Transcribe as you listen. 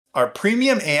Are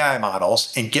premium AI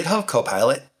models in GitHub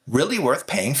Copilot really worth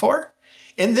paying for?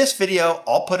 In this video,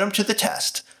 I'll put them to the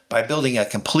test by building a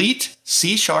complete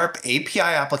C# API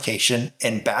application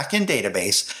and backend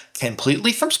database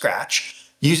completely from scratch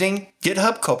using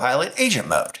GitHub Copilot Agent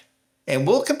Mode. And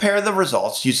we'll compare the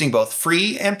results using both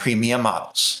free and premium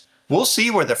models. We'll see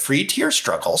where the free tier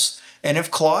struggles and if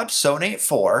Claude Sonnet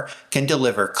 4 can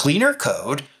deliver cleaner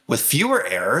code with fewer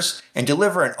errors and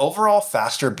deliver an overall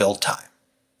faster build time.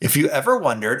 If you ever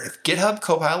wondered if GitHub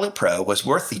Copilot Pro was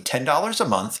worth the $10 a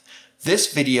month,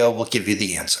 this video will give you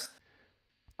the answer.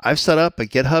 I've set up a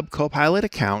GitHub Copilot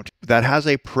account that has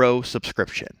a Pro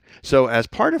subscription. So as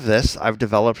part of this, I've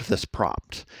developed this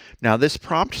prompt. Now this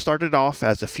prompt started off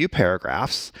as a few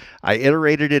paragraphs. I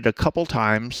iterated it a couple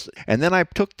times, and then I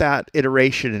took that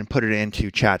iteration and put it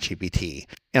into ChatGPT.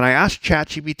 And I asked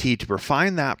ChatGPT to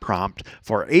refine that prompt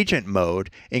for agent mode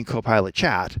in Copilot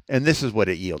Chat, and this is what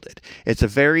it yielded. It's a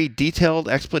very detailed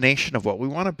explanation of what we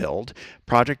want to build: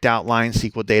 project outline,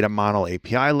 SQL data model,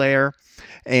 API layer,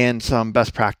 and some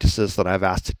best practices that I've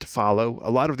asked it to follow. A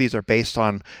lot of these are based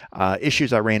on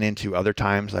issues I ran into other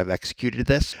times I've executed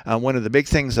this. One of the big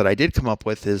things that I did come up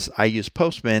with is I used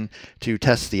Postman to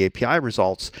test the API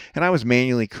results, and I was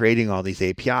manually creating all these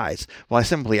APIs. Well, I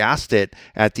simply asked it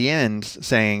at the end,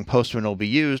 saying Postman will be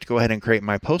used, go ahead and create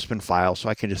my Postman file so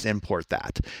I can just import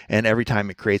that. And every time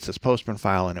it creates this Postman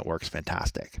file, and it works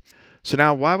fantastic. So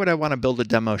now, why would I want to build a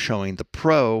demo showing the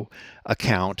Pro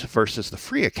account versus the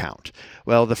free account?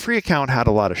 Well, the free account had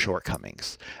a lot of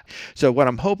shortcomings. So what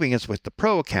I'm hoping is with the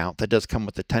Pro account that does come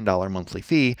with the $10 monthly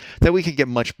fee, that we can get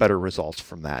much better results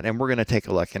from that. And we're going to take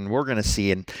a look, and we're going to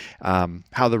see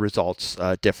how the results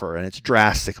differ. And it's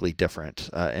drastically different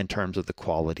in terms of the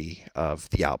quality of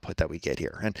the output that we get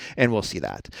here. And we'll see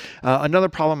that. Another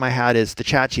problem I had is the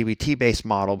ChatGPT based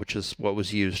model, which is what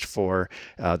was used for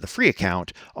the free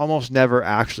account, almost never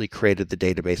actually created the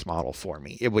database model for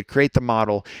me. It would create the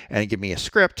model and give me a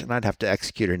script, and I'd have to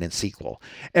execute it in SQL.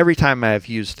 Every time I've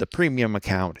used the premium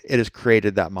account, it has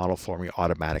created that model for me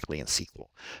automatically in SQL.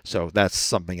 So that's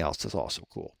something else that's also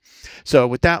cool. So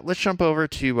with that, let's jump over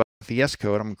to VS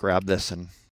Code. I'm going to grab this and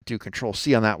do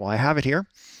Control-C on that while I have it here.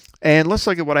 And let's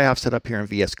look at what I have set up here in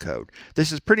VS Code.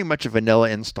 This is pretty much a vanilla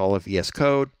install of VS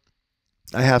Code.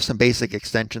 I have some basic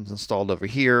extensions installed over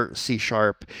here, C#,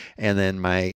 and then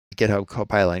my GitHub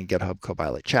Copilot and GitHub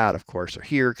Copilot Chat, of course, are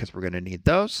here because we're going to need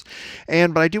those.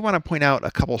 But I do want to point out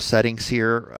a couple settings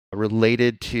here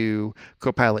related to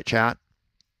Copilot Chat.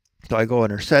 So I go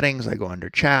under Settings, I go under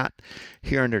Chat.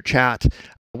 Here under Chat,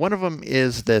 one of them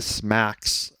is this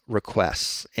max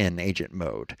requests in agent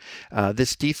mode.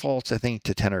 This defaults, I think,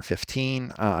 to 10 or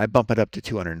 15. I bump it up to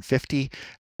 250.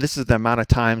 This is the amount of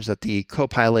times that the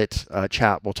Copilot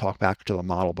chat will talk back to the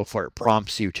model before it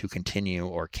prompts you to continue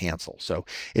or cancel. So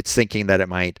it's thinking that it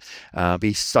might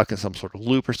be stuck in some sort of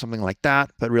loop or something like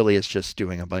that, but really it's just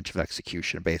doing a bunch of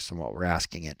execution based on what we're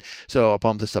asking it. So I'll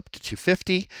bump this up to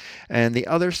 250. And the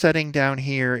other setting down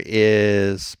here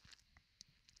is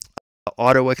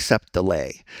auto accept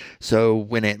delay. So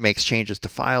when it makes changes to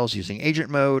files using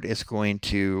agent mode, it's going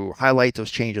to highlight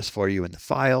those changes for you in the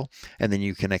file, and then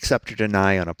you can accept or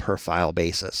deny on a per file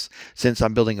basis. Since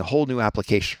I'm building a whole new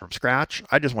application from scratch,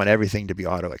 I just want everything to be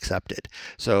auto accepted.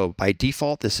 So by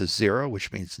default, this is 0,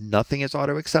 which means nothing is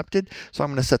auto accepted. So I'm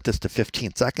going to set this to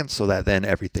 15 seconds so that then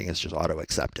everything is just auto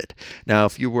accepted. Now,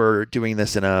 if you were doing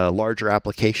this in a larger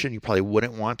application, you probably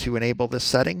wouldn't want to enable this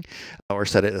setting or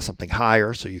set it to something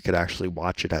higher so you could actually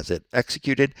watch it as it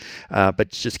executed, but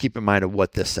just keep in mind of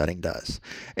what this setting does.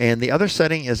 And the other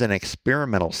setting is an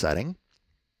experimental setting,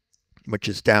 which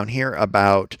is down here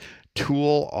about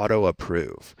tool auto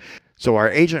approve. So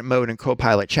our agent mode in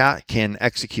Copilot Chat can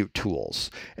execute tools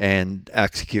and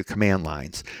execute command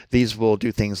lines. These will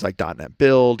do things like .NET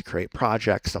Build, create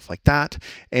projects, stuff like that.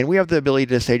 And we have the ability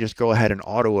to say, just go ahead and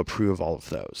auto approve all of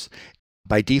those.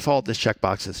 By default, this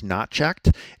checkbox is not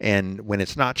checked, and when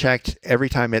it's not checked, every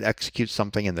time it executes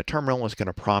something in the terminal, it's going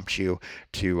to prompt you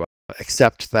to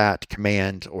accept that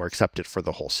command or accept it for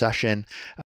the whole session.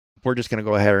 We're just going to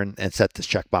go ahead and set this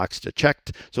checkbox to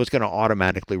checked, so it's going to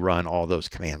automatically run all those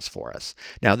commands for us.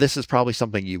 Now, this is probably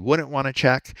something you wouldn't want to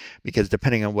check, because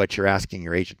depending on what you're asking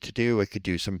your agent to do, it could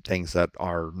do some things that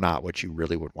are not what you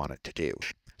really would want it to do.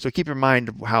 So keep in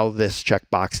mind how this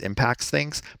checkbox impacts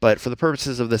things, but for the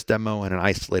purposes of this demo in an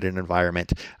isolated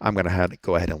environment, I'm going to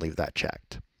go ahead and leave that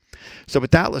checked. So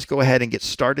with that, let's go ahead and get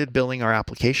started building our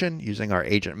application using our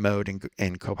agent mode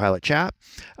in Copilot Chat.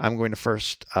 I'm going to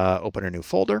first open a new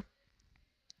folder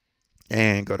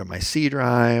and go to my C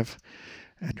drive,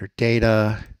 enter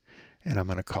data, and I'm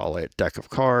going to call it deck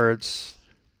of cards.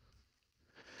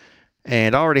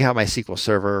 And I already have my SQL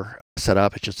Server set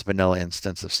up. It's just a vanilla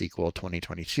instance of SQL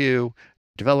 2022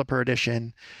 Developer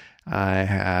Edition. I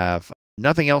have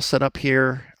nothing else set up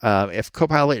here. If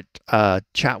Copilot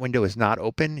chat window is not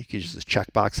open, you can use this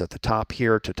checkbox at the top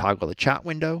here to toggle the chat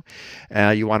window.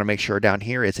 You want to make sure down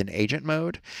here it's in agent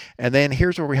mode. And then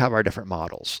here's where we have our different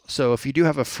models. So if you do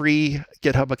have a free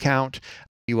GitHub account,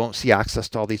 you won't see access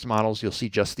to all these models. You'll see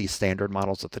just these standard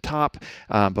models at the top.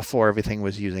 Before, everything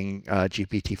was using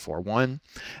GPT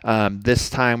 4.1. This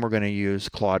time we're going to use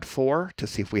Claude 4 to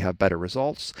see if we have better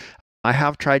results. I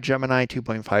have tried Gemini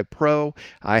 2.5 Pro.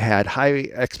 I had high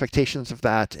expectations of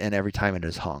that, and every time it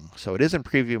has hung. So it is in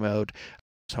preview mode,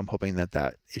 so I'm hoping that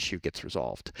that issue gets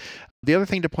resolved. The other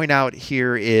thing to point out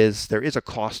here is there is a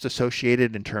cost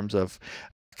associated in terms of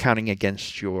counting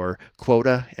against your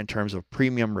quota in terms of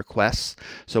premium requests.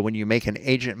 So when you make an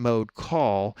agent mode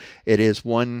call, it is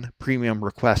one premium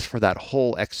request for that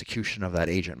whole execution of that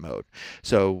agent mode.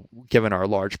 So given our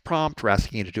large prompt, we're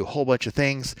asking you to do a whole bunch of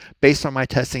things. Based on my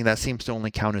testing, that seems to only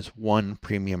count as one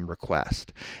premium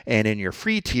request. And in your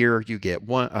free tier, you get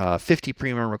 50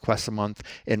 premium requests a month.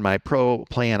 In my pro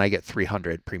plan, I get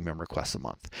 300 premium requests a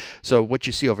month. So what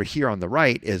you see over here on the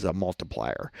right is a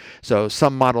multiplier. So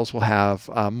some models will have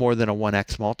more than a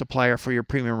 1x multiplier for your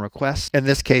premium requests. In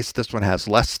this case, this one has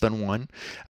less than 1,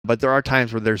 but there are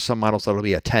times where there's some models that'll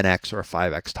be a 10x or a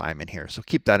 5x time in here. So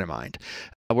keep that in mind.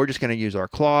 We're just going to use our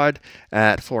Claude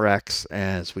at 4x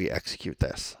as we execute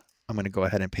this. I'm going to go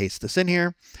ahead and paste this in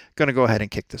here. Going to go ahead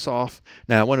and kick this off.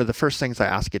 Now, one of the first things I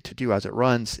ask it to do as it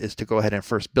runs is to go ahead and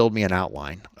first build me an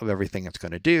outline of everything it's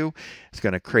going to do. It's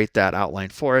going to create that outline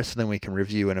for us, and then we can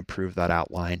review and approve that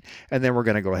outline. And then we're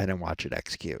going to go ahead and watch it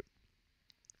execute.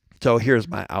 So here's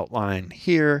my outline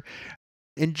here.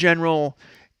 In general,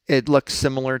 it looks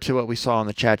similar to what we saw in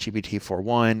the ChatGPT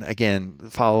 4.1. Again,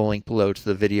 follow the link below to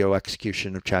the video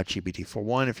execution of ChatGPT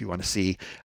 4.1 if you want to see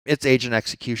its agent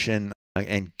execution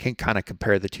and can kind of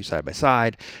compare the two side by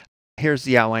side. Here's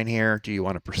the outline here. Do you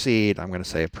want to proceed? I'm going to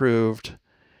say approved.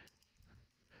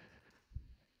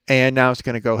 And now it's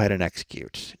going to go ahead and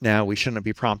execute. Now we shouldn't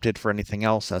be prompted for anything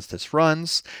else as this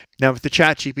runs. Now with the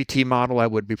ChatGPT model, I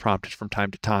would be prompted from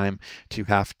time to time to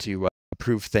have to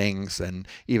approve things and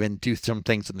even do some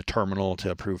things in the terminal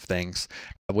to approve things.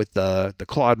 With the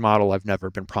Claude model, I've never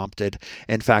been prompted.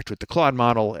 In fact, with the Claude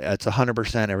model, it's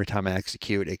 100% every time I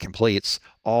execute. It completes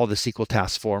all the SQL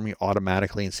tasks for me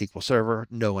automatically in SQL Server,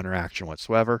 no interaction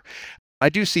whatsoever. I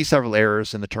do see several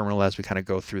errors in the terminal as we kind of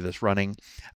go through this running,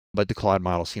 but the Claude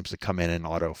model seems to come in and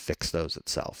auto fix those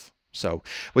itself. So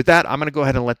with that, I'm going to go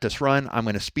ahead and let this run. I'm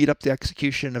going to speed up the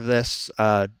execution of this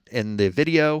in the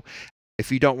video.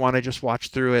 If you don't want to just watch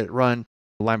through it run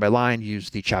line by line,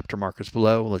 use the chapter markers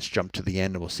below. Let's jump to the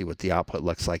end and we'll see what the output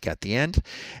looks like at the end.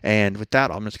 And with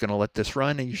that, I'm just going to let this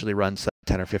run. It usually runs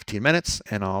 10 or 15 minutes,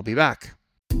 and I'll be back.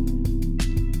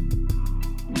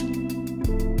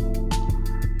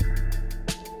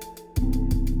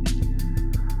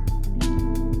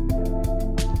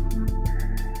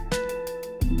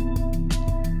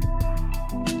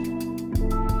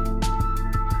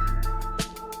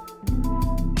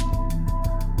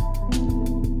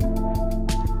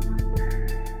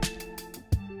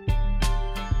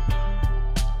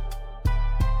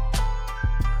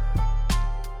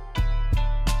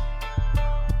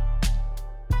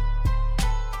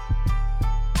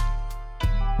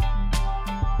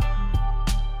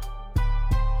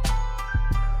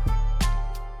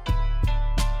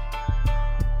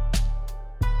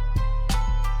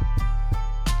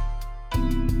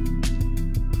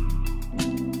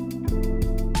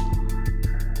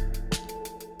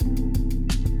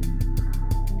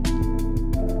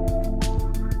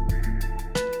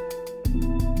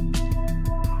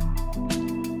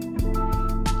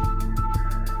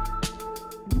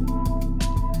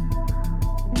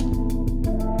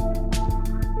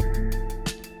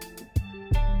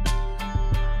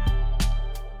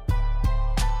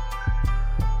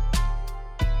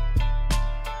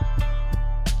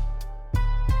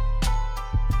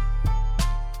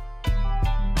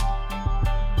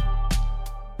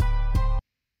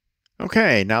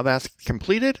 Okay, now that's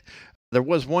completed. There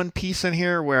was one piece in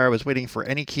here where I was waiting for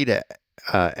any key to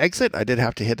exit. I did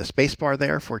have to hit the space bar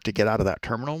there for it to get out of that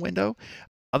terminal window.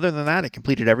 Other than that, it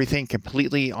completed everything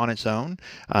completely on its own.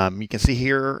 You can see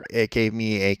here, it gave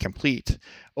me a complete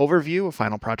overview, a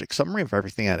final project summary of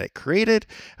everything that it created.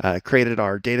 Created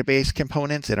our database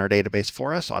components in our database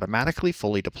for us automatically,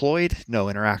 fully deployed, no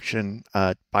interaction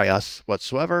by us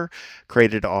whatsoever.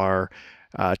 Created our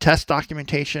test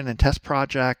documentation and test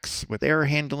projects with error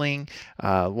handling,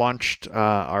 launched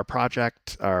our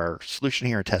project, our solution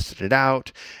here, and tested it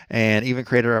out, and even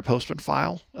created our Postman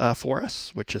file for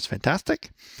us, which is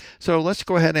fantastic. So let's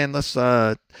go ahead and let's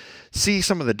see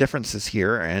some of the differences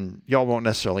here. And y'all won't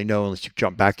necessarily know unless you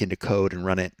jump back into code and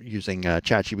run it using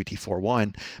ChatGPT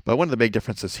 4.1. But one of the big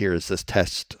differences here is this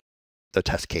the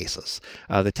test cases.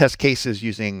 The test cases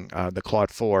using the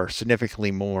Claude 4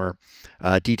 significantly more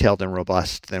detailed and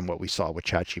robust than what we saw with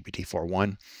ChatGPT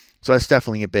 4.1. So that's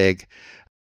definitely a big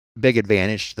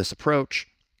advantage to this approach.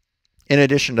 In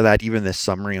addition to that, even this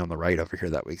summary on the right over here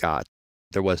that we got,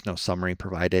 there was no summary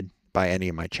provided by any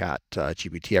of my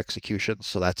ChatGPT executions.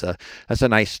 So that's a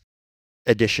nice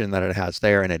addition that it has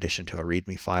there, in addition to a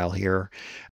README file here.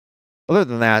 Other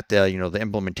than that, the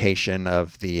implementation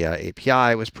of the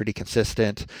API was pretty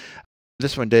consistent.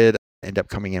 This one did end up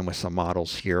coming in with some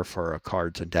models here for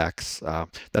cards and decks that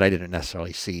I didn't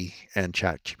necessarily see in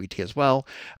ChatGPT as well.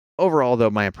 Overall, though,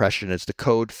 my impression is the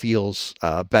code feels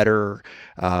better,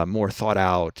 more thought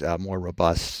out, more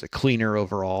robust, cleaner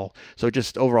overall. So it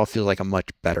just overall feels like a much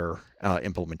better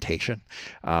implementation.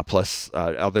 Plus,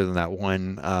 other than that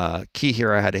one key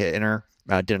here I had to hit enter,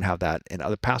 didn't have that in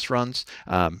other past runs.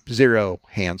 Zero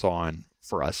hands-on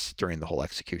for us during the whole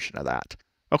execution of that.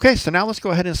 Okay, so now let's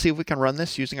go ahead and see if we can run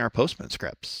this using our Postman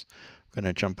scripts. I'm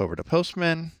going to jump over to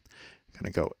Postman. I'm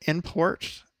going to go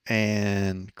import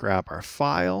and grab our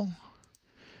file.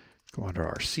 Go under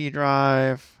our C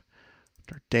drive,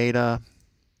 our data,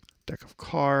 deck of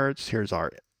cards. Here's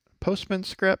our Postman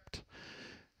script.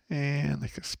 And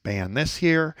let's expand this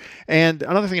here. And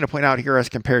another thing to point out here as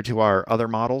compared to our other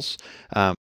models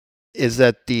is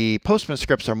that the Postman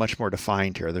scripts are much more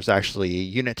defined here. There's actually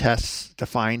unit tests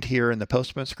defined here in the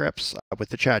Postman scripts. With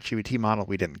the ChatGPT model,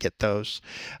 we didn't get those.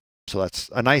 So that's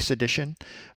a nice addition.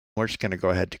 We're just going to go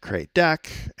ahead to create deck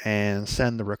and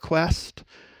send the request.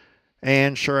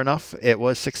 And sure enough, it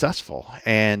was successful.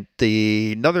 And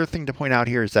another thing to point out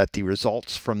here is that the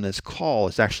results from this call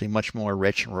is actually much more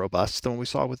rich and robust than what we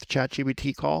saw with the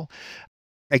ChatGPT call.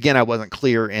 Again, I wasn't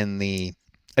clear in the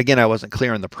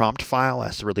prompt file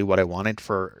as to really what I wanted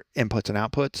for inputs and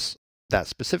outputs, that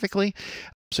specifically.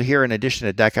 So here, in addition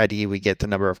to deck ID, we get the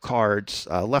number of cards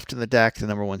left in the deck, the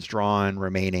number ones drawn,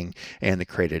 remaining, and the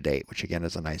created date, which again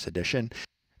is a nice addition.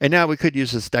 And now we could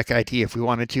use this deck ID if we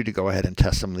wanted to go ahead and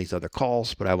test some of these other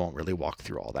calls, but I won't really walk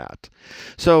through all that.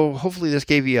 So hopefully this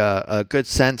gave you a good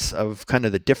sense of kind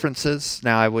of the differences.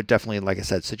 Now I would definitely, like I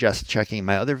said, suggest checking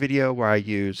my other video where I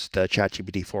used the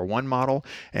ChatGPT 4.1 model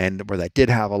and where that did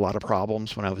have a lot of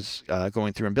problems when I was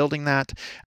going through and building that.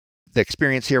 The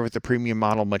experience here with the premium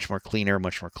model, much more cleaner,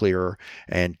 much more clearer,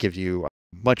 and gives you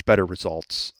much better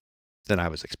results than I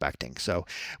was expecting. So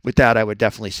with that, I would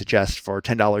definitely suggest for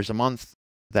 $10 a month,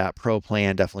 that Pro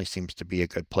plan definitely seems to be a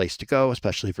good place to go,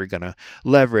 especially if you're going to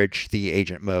leverage the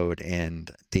agent mode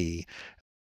and the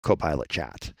Copilot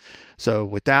chat. So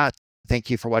with that, thank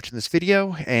you for watching this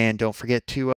video, and don't forget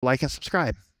to like and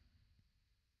subscribe.